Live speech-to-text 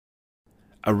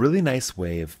A really nice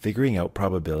way of figuring out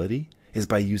probability is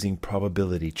by using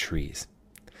probability trees.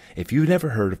 If you've never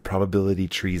heard of probability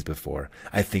trees before,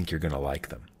 I think you're going to like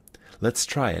them. Let's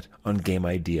try it on game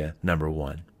idea number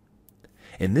 1.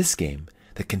 In this game,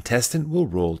 the contestant will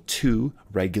roll 2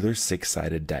 regular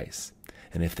 6-sided dice,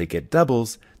 and if they get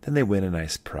doubles, then they win a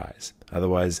nice prize.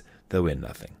 Otherwise, they'll win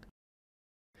nothing.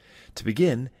 To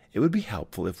begin, it would be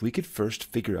helpful if we could first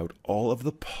figure out all of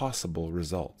the possible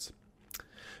results.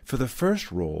 For the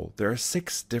first roll, there are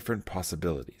 6 different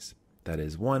possibilities. That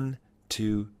is 1,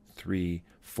 2, 3,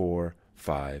 4,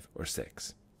 5, or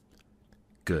 6.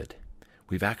 Good.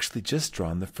 We've actually just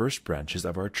drawn the first branches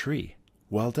of our tree.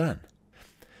 Well done.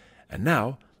 And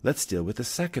now, let's deal with the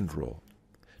second roll.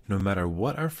 No matter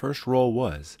what our first roll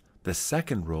was, the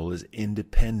second roll is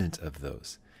independent of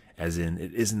those, as in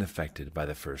it isn't affected by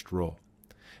the first roll.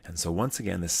 And so once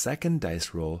again, the second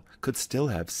dice roll could still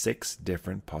have 6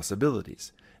 different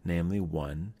possibilities, namely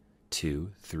 1,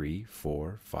 2, 3,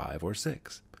 4, 5, or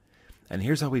 6. And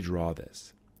here's how we draw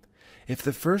this. If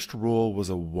the first roll was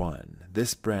a 1,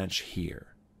 this branch here,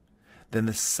 then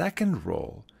the second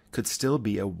roll could still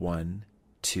be a 1,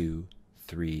 2,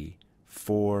 3,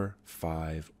 4,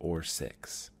 5, or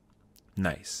 6.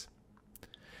 Nice.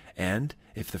 And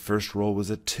if the first roll was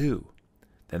a 2,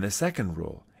 then the second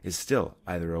roll is still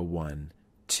either a 1,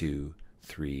 2,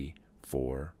 3,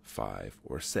 4, 5,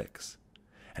 or 6.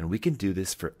 And we can do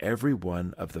this for every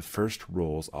one of the first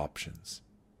roll's options.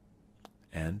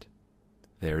 And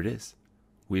there it is.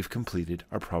 We've completed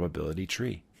our probability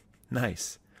tree.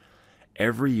 Nice.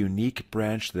 Every unique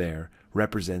branch there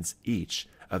represents each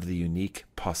of the unique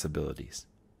possibilities.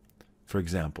 For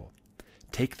example,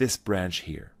 take this branch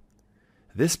here.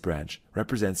 This branch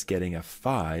represents getting a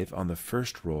 5 on the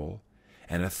first roll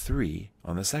and a 3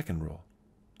 on the second roll.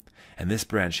 And this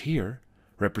branch here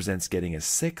represents getting a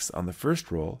 6 on the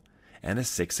first roll and a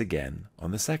 6 again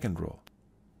on the second roll.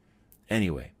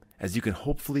 Anyway, as you can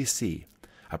hopefully see,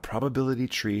 a probability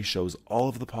tree shows all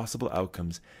of the possible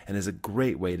outcomes and is a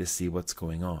great way to see what's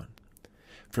going on.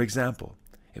 For example,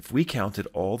 if we counted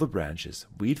all the branches,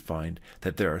 we'd find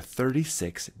that there are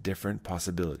 36 different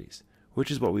possibilities, which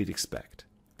is what we'd expect.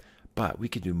 But we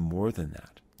can do more than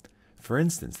that. For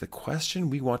instance, the question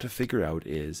we want to figure out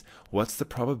is, what's the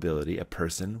probability a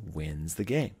person wins the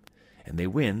game? And they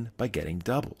win by getting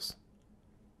doubles.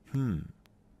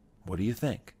 What do you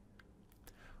think?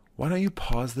 Why don't you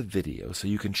pause the video so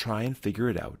you can try and figure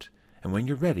it out, and when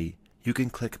you're ready, you can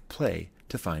click play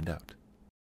to find out.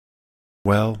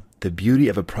 Well, the beauty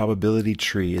of a probability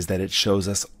tree is that it shows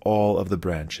us all of the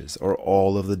branches, or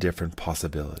all of the different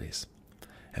possibilities.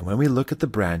 And when we look at the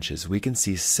branches, we can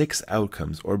see 6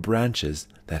 outcomes or branches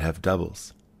that have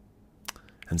doubles.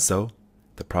 And so,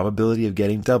 the probability of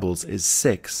getting doubles is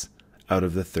 6 out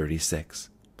of the 36.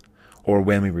 Or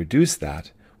when we reduce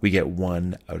that, we get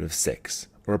 1 out of 6,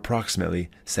 or approximately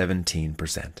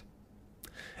 17%.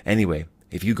 Anyway,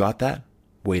 if you got that,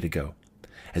 way to go.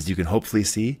 As you can hopefully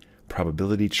see,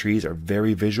 probability trees are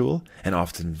very visual and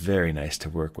often very nice to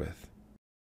work with.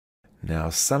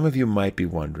 Now, some of you might be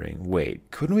wondering,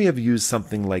 wait, couldn't we have used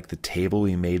something like the table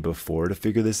we made before to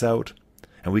figure this out?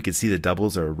 And we could see the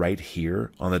doubles are right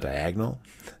here on the diagonal?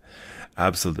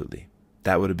 Absolutely.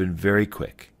 That would have been very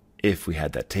quick if we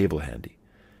had that table handy.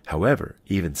 However,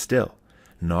 even still,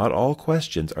 not all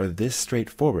questions are this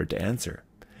straightforward to answer,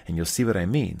 and you'll see what I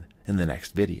mean in the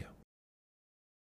next video.